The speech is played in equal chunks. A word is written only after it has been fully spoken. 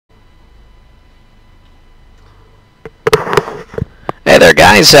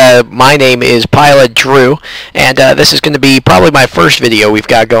guys, my name is PilotDrew, and this is going to be probably my first video we've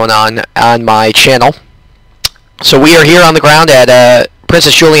got going on my channel. So we are here on the ground at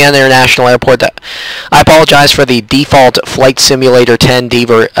Princess Juliana International Airport. I apologize for the default Flight Simulator 10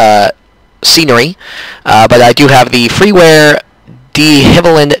 scenery, but I do have the freeware de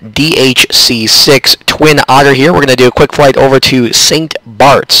Havilland DHC-6 twin Otter here. We're going to do a quick flight over to St.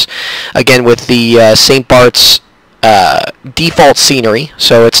 Bart's, again with the St. Bart's default scenery,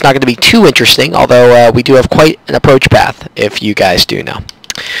 so it's not going to be too interesting, although we do have quite an approach path, if you guys do know.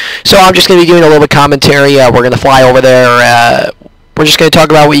 So I'm just going to be doing a little bit of commentary. We're going to fly over there. We're just going to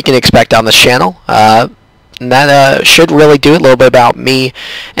talk about what you can expect on this channel, and that should really do it. A little bit about me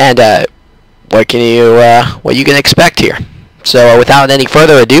and what you can expect here. So without any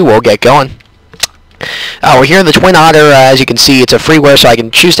further ado, we'll get going. We're here in the Twin Otter. As you can see, it's a freeware, so I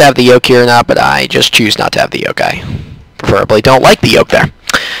can choose to have the yoke here or not, but I just choose not to have the yoke. I preferably don't like the yoke there.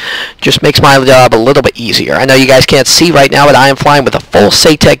 Just makes my job a little bit easier. I know you guys can't see right now, but I am flying with a full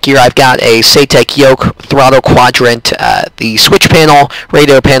SATEC gear. I've got a SATEC yoke, throttle quadrant, the switch panel,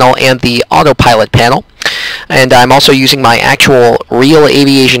 radio panel, and the autopilot panel. And I'm also using my actual real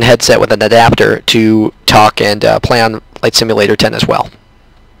aviation headset with an adapter to talk and play on Flight Simulator 10 as well.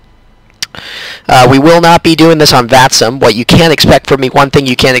 We will not be doing this on VATSIM. What you can expect from me, one thing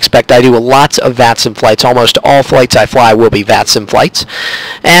you can expect, I do lots of VATSIM flights. Almost all flights I fly will be VATSIM flights.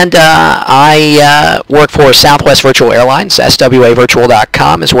 And I work for Southwest Virtual Airlines.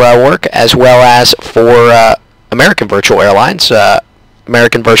 SWAvirtual.com is where I work, as well as for American Virtual Airlines.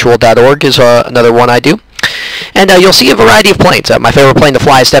 AmericanVirtual.org is another one I do. And you'll see a variety of planes. My favorite plane to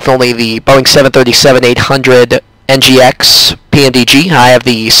fly is definitely the Boeing 737-800 NGX PNDG. I have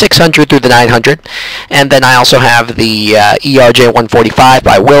the 600 through the 900, and then I also have the ERJ-145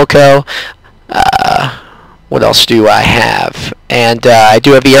 by Wilco. What else do I have? And I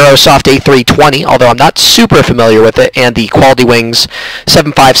do have the Aerosoft A320, although I'm not super familiar with it, and the Quality Wings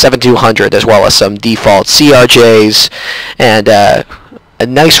 757-200, as well as some default CRJs, and a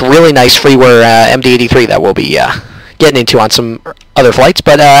really nice freeware MD-83 that we'll be getting into on some other flights.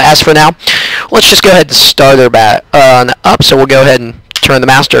 But as for now, let's just go ahead and start her back up. So we'll go ahead and turn the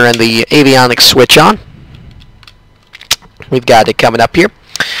master and the avionics switch on. We've got it coming up here,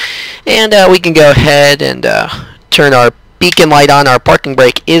 and we can go ahead and turn our beacon light on. Our parking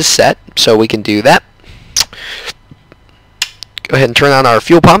brake is set, so we can do that. Go ahead and turn on our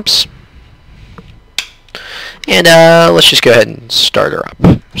fuel pumps, and let's just go ahead and start her up.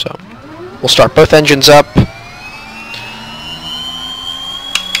 So we'll start both engines up.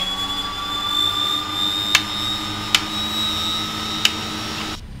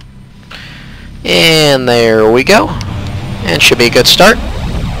 And there we go, and should be a good start.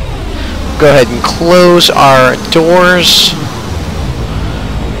 Go ahead and close our doors,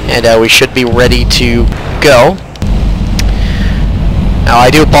 and we should be ready to go. Now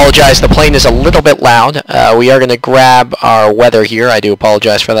I do apologize, the plane is a little bit loud. We are going to grab our weather here. I do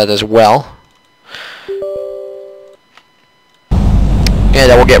apologize for that as well. And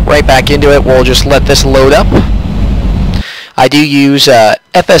we'll get right back into it. We'll just let this load up. I do use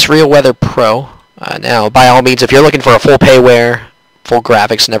FS Real Weather Pro. Now, by all means, if you're looking for a full payware, full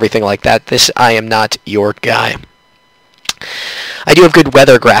graphics and everything like that, I am not your guy. I do have good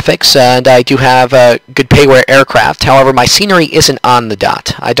weather graphics, and I do have good payware aircraft. However, my scenery isn't on the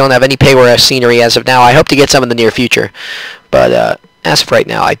dot. I don't have any payware scenery as of now. I hope to get some in the near future, but as of right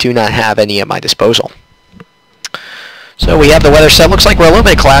now, I do not have any at my disposal. So we have the weather set. Looks like we're a little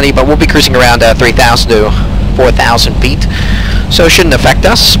bit cloudy, but we'll be cruising around 3,000 to 4,000 feet, so it shouldn't affect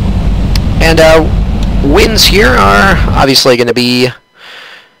us. And winds here are obviously going to be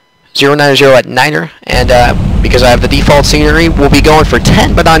 090 at 9er, and because I have the default scenery, we'll be going for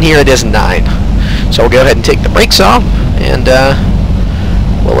 10, but on here it is 9. So we'll go ahead and take the brakes off, and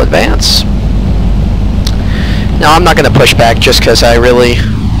we'll advance. Now I'm not going to push back just because I really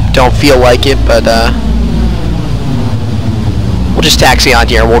don't feel like it, but we'll just taxi on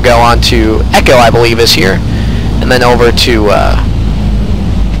here. We'll go on to Echo, I believe is here, and then over to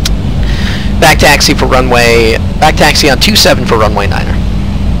back taxi on 27 for runway 9er.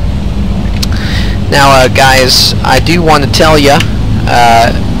 Now guys, I do want to tell you,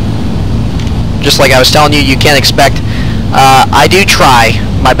 just like I was telling you, you can't expect, I do try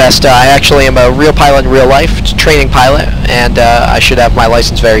my best. I actually am a real pilot in real life, training pilot, and I should have my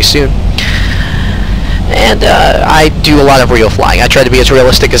license very soon. And I do a lot of real flying. I try to be as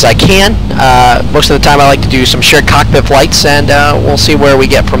realistic as I can. Most of the time I like to do some shared cockpit flights, and we'll see where we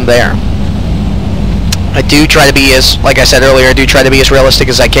get from there. I do try to be like I said earlier, I do try to be as realistic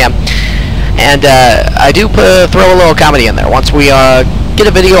as I can. And I do throw a little comedy in there. Once we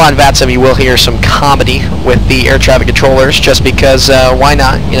get a video on VATSIM, you will hear some comedy with the air traffic controllers, just because, why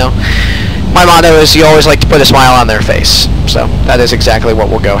not, you know. My motto is you always like to put a smile on their face. So that is exactly what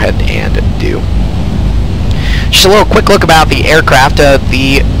we'll go ahead and do. Just a little quick look about the aircraft. For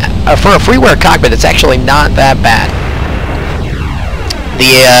a freeware cockpit, it's actually not that bad.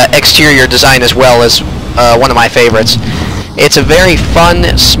 The exterior design as well is one of my favorites. It's a very fun,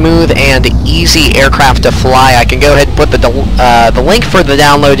 smooth, and easy aircraft to fly. I can go ahead and put the link for the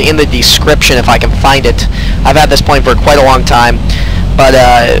download in the description if I can find it. I've had this plane for quite a long time, but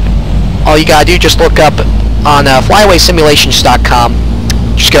all you gotta do, just look up on flyawaysimulations.com.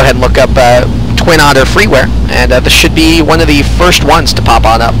 Just go ahead and look up Twin Otter freeware, and this should be one of the first ones to pop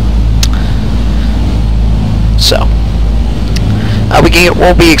on up. So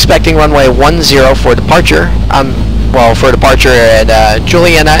we'll be expecting runway 10 for departure. Well, for departure at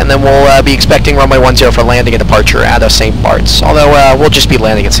Juliana, and then we'll be expecting runway 10 for landing and departure out of St. Bart's. Although we'll just be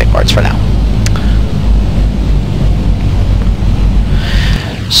landing at St. Bart's for now.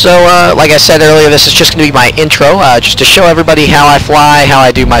 So, like I said earlier, this is just going to be my intro, just to show everybody how I fly, how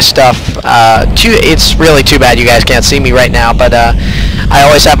I do my stuff. It's really too bad you guys can't see me right now, but I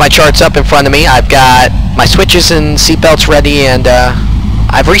always have my charts up in front of me. I've got my switches and seatbelts ready, and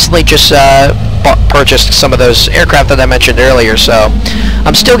I've recently just purchased some of those aircraft that I mentioned earlier, so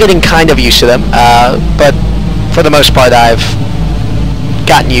I'm still getting kind of used to them, but for the most part I've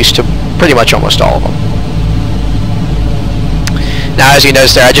gotten used to pretty much almost all of them. Now, as you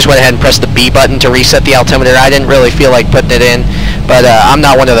noticed there, I just went ahead and pressed the B button to reset the altimeter. I didn't really feel like putting it in, but I'm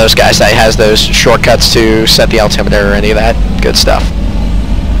not one of those guys that has those shortcuts to set the altimeter or any of that good stuff.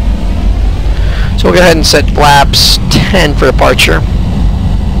 So we'll go ahead and set flaps 10 for departure.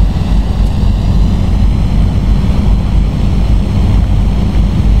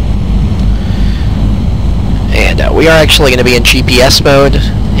 And we are actually going to be in GPS mode,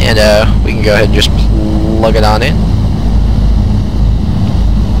 and we can go ahead and just plug it on in.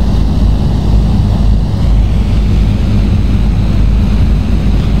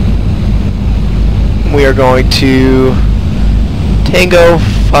 We are going to Tango,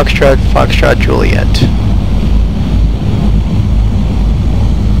 Foxtrot, Foxtrot, Juliet.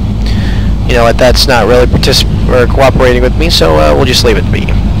 You know what, that's not really cooperating with me, so we'll just leave it be.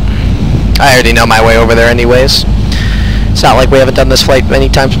 I already know my way over there anyways. It's not like we haven't done this flight many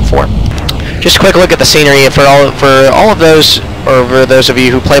times before. Just a quick look at the scenery. For all of those, or for those of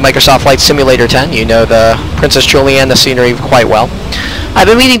you who play Microsoft Flight Simulator 10, you know the Princess Juliana scenery quite well. I've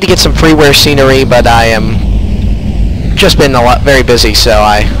been meaning to get some freeware scenery, but I am just been very busy, so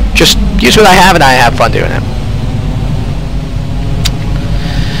I just use what I have, and I have fun doing it.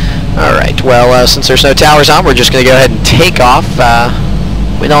 Alright, well, since there's no towers on, we're just going to go ahead and take off.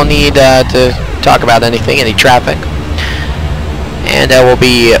 We don't need to talk about anything, any traffic. And we'll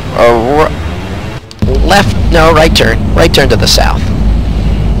be right turn to the south.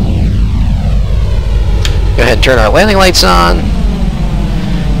 Go ahead and turn our landing lights on.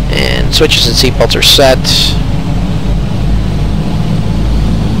 And switches and seatbelts are set.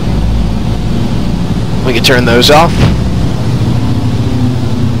 We can turn those off.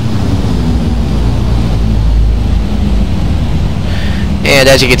 And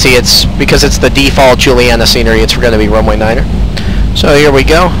as you can see, because it's the default Juliana scenery, it's going to be runway 9er. So here we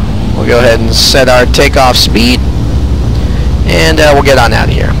go. We'll go ahead and set our takeoff speed, and we'll get on out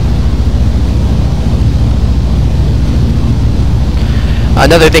of here.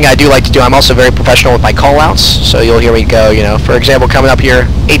 Another thing I do like to do, I'm also very professional with my call-outs, so you'll hear me go, you know, for example, coming up here,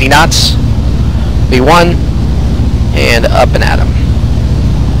 80 knots, V1, and up and at 'em.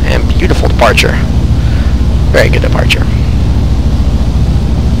 And beautiful departure. Very good departure.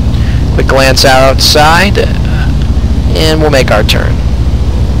 Quick glance outside, and we'll make our turn.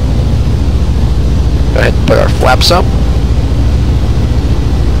 Go ahead and put our flaps up.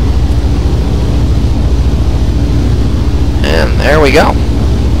 And there we go.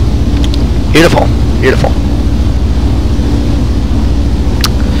 Beautiful, beautiful.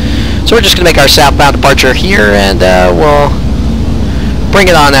 So we're just going to make our southbound departure here, and we'll bring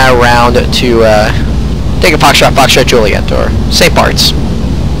it on our round to take a Foxtrot, Foxtrot Juliet, or St. Bart's.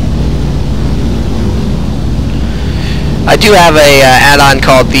 I do have a add-on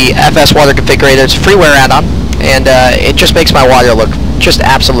called the FS Water Configurator. It's a freeware add-on, and it just makes my water look just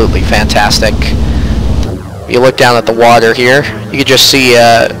absolutely fantastic. You look down at the water here, you can just see,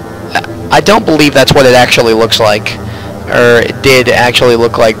 I don't believe that's what it actually looks like, or it did actually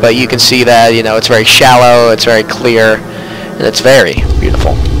look like, but you can see that, you know, it's very shallow, it's very clear, and it's very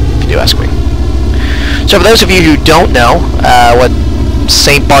beautiful, if you do ask me. So for those of you who don't know what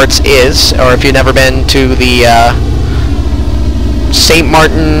St. Bart's is, or if you've never been to the St.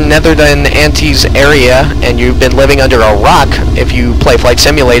 Martin, Netherton, Antilles area, and you've been living under a rock if you play Flight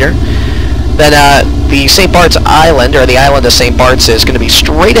Simulator, then the St. Bart's Island, or the island of St. Bart's, is going to be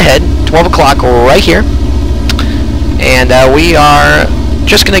straight ahead, 12 o'clock right here. And we are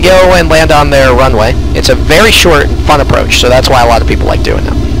just going to go and land on their runway. It's a very short and fun approach, so that's why a lot of people like doing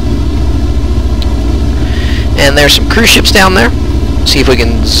it. And there's some cruise ships down there. See if we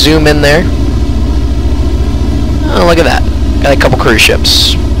can zoom in there. Oh, look at that. Got a couple cruise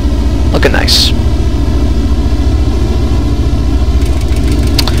ships. Looking nice.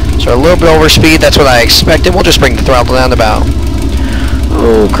 So a little bit over speed, that's what I expected. We'll just bring the throttle down to about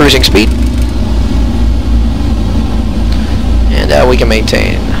cruising speed. And we can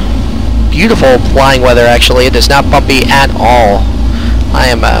maintain. Beautiful flying weather, actually. It is not bumpy at all. I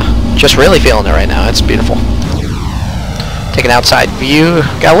am just really feeling it right now. It's beautiful. Take an outside view.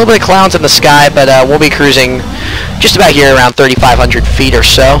 Got a little bit of clouds in the sky, but we'll be cruising just about here around 3,500 feet or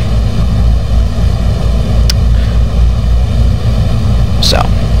so. So,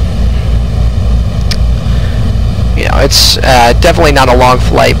 you know, it's definitely not a long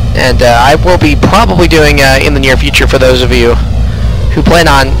flight, and I will be probably doing in the near future, for those of you who plan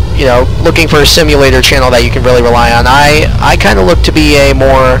on, you know, looking for a simulator channel that you can really rely on. I kind of look to be a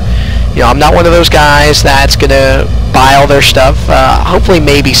more, you know, I'm not one of those guys that's gonna buy all their stuff. Hopefully,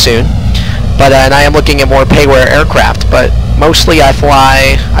 maybe soon. But and I am looking at more payware aircraft. But mostly, I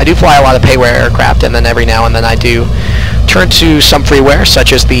do fly a lot of payware aircraft, and then every now and then I do turn to some freeware,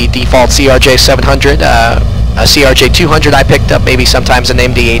 such as the default CRJ-700, a CRJ-200 I picked up, maybe sometimes an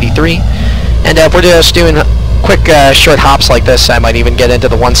MD-83. And if we're just doing quick short hops like this, I might even get into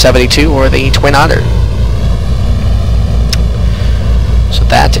the 172 or the Twin Otter. So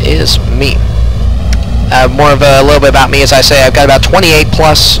that is me. More of a little bit about me, as I say, I've got about 28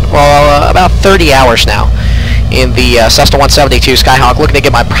 plus, well, about 30 hours now in the Cessna 172 Skyhawk, looking to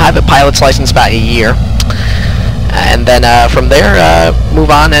get my private pilot's license about a year. And then from there,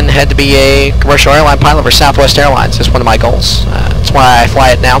 move on and head to be a commercial airline pilot for Southwest Airlines. It's one of my goals. That's why I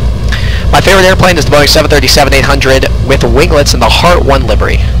fly it now. My favorite airplane is the Boeing 737-800 with winglets in the Heart 1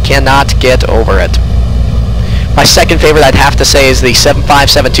 livery. Cannot get over it. My second favorite, I'd have to say, is the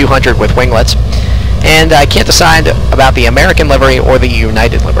 757-200 with winglets. And I can't decide about the American livery or the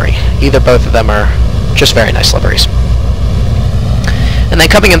United livery. Both of them are just very nice liveries. And then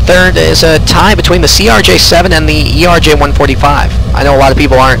coming in third is a tie between the CRJ-7 and the ERJ-145. I know a lot of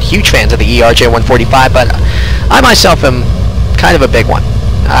people aren't huge fans of the ERJ-145, but I myself am kind of a big one.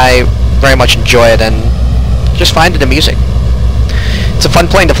 I very much enjoy it and just find it amusing. It's a fun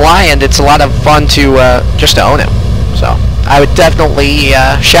plane to fly, and it's a lot of fun to just to own it. So I would definitely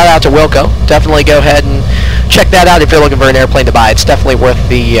shout out to Wilco. Definitely go ahead and check that out if you're looking for an airplane to buy. It's definitely worth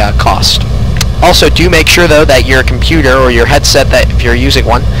the cost. Also, do make sure, though, that your computer or your headset, that if you're using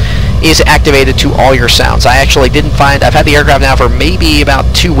one, is activated to all your sounds. I actually didn't find, I've had the aircraft now for maybe about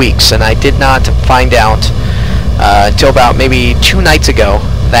 2 weeks, and I did not find out until about maybe 2 nights ago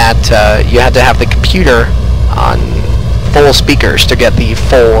that you had to have the computer on full speakers to get the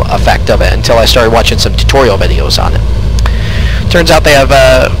full effect of it, until I started watching some tutorial videos on it. Turns out they have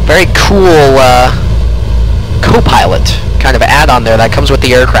a very cool co-pilot kind of add-on there that comes with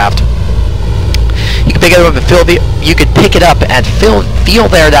the aircraft. You can pick it up at you could pick it up at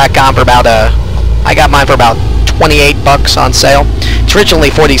feelthere.com for about I got mine for about 28 bucks on sale. It's originally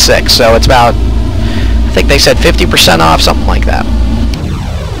 46, so it's about, I think they said 50% off, something like that.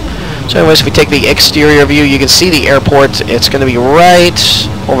 So anyways, if we take the exterior view, you can see the airport. It's going to be right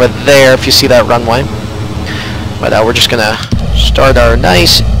over there if you see that runway. But we're just going to start our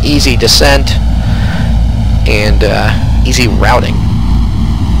nice, easy descent and easy routing.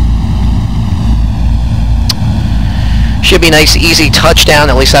 Should be a nice, easy touchdown.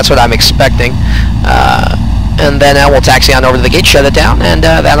 At least that's what I'm expecting. And then we'll taxi on over to the gate, shut it down, and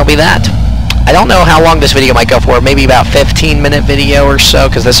that'll be that. I don't know how long this video might go for. Maybe about 15-minute video or so,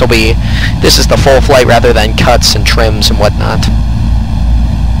 because this is the full flight rather than cuts and trims and whatnot.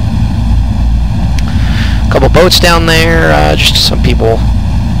 A couple boats down there, just some people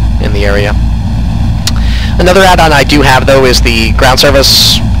in the area. Another add-on I do have, though, is the ground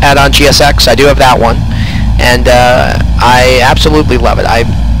service add-on GSX. I do have that one, and I absolutely love it. I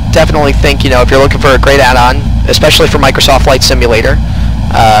definitely think, you know, if you're looking for a great add-on, especially for Microsoft Flight Simulator,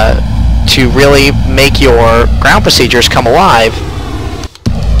 to really make your ground procedures come alive,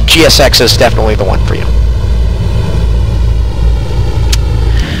 GSX is definitely the one for you.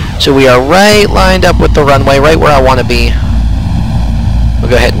 So we are right lined up with the runway, right where I want to be. We'll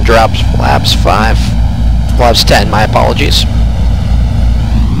go ahead and drop flaps 5. Flaps 10, my apologies.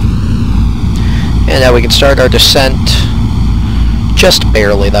 And now we can start our descent Just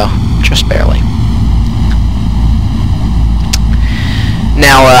barely, though. Just barely.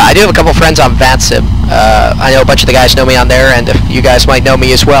 Now, I do have a couple friends on VATSIM. I know a bunch of the guys know me on there, and you guys might know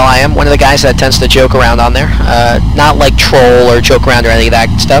me as well. I am one of the guys that tends to joke around on there. Not like troll or joke around or any of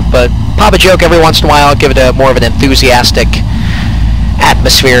that stuff, but pop a joke every once in a while, give it a more of an enthusiastic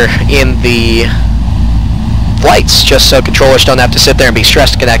atmosphere in the flights, just so controllers don't have to sit there and be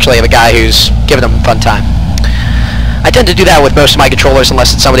stressed and can actually have a guy who's giving them a fun time. I tend to do that with most of my controllers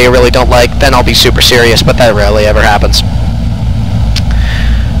unless it's somebody I really don't like, then I'll be super serious, but that rarely ever happens.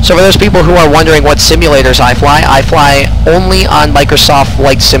 So for those people who are wondering what simulators I fly only on Microsoft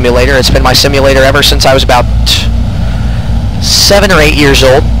Flight Simulator. It's been my simulator ever since I was about 7 or 8 years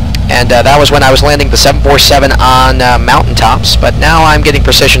old, and that was when I was landing the 747 on mountaintops, but now I'm getting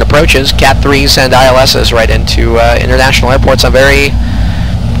precision approaches, Cat 3s and ILSs right into international airports on very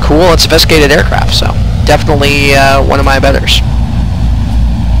cool and sophisticated aircraft, so definitely one of my betters.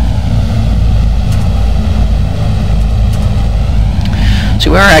 So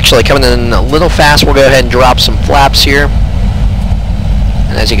we are actually coming in a little fast. We'll go ahead and drop some flaps here.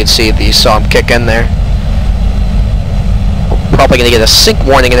 And as you can see, you saw them kick in there. We're probably going to get a sink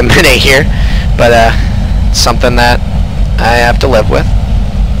warning in a minute here, but it's something that I have to live with.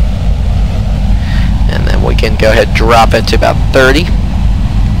 And then we can go ahead and drop it to about 30.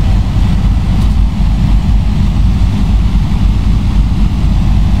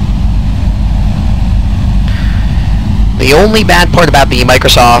 The only bad part about the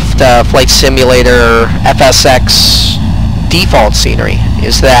Microsoft Flight Simulator FSX default scenery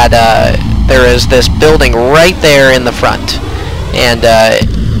is that there is this building right there in the front, and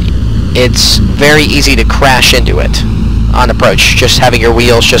it's very easy to crash into it on approach, just having your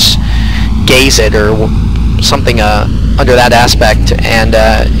wheels just gaze it or something under that aspect, and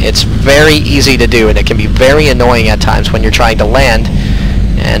it's very easy to do, and it can be very annoying at times when you're trying to land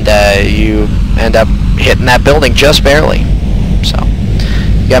and you end up hitting that building just barely. So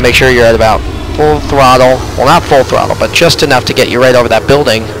you gotta make sure you're at about full throttle, well, not full throttle, but just enough to get you right over that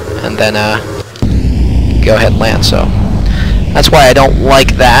building, and then go ahead and land. So that's why I don't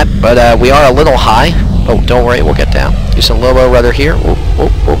like that, but we are a little high. Oh, don't worry, we'll get down. Using a little bit of rudder here. Whoop,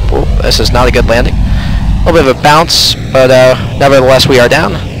 whoop, whoop, whoop. This is not a good landing. A little bit of a bounce, but nevertheless we are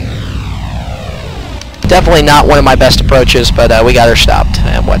down. Definitely not one of my best approaches, but we got her stopped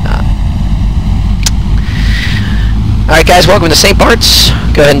and whatnot. Alright guys, welcome to St. Bart's.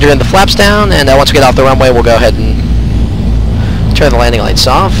 Go ahead and turn the flaps down, and once we get off the runway, we'll go ahead and turn the landing lights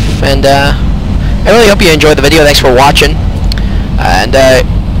off. And I really hope you enjoyed the video. Thanks for watching. And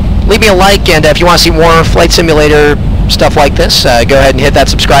leave me a like, and if you want to see more Flight Simulator stuff like this, go ahead and hit that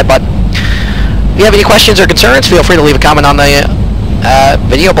subscribe button. If you have any questions or concerns, feel free to leave a comment on the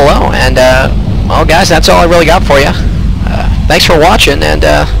video below. And well guys, that's all I really got for you. Thanks for watching, and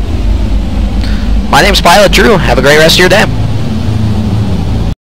my name's PilotDrew. Have a great rest of your day.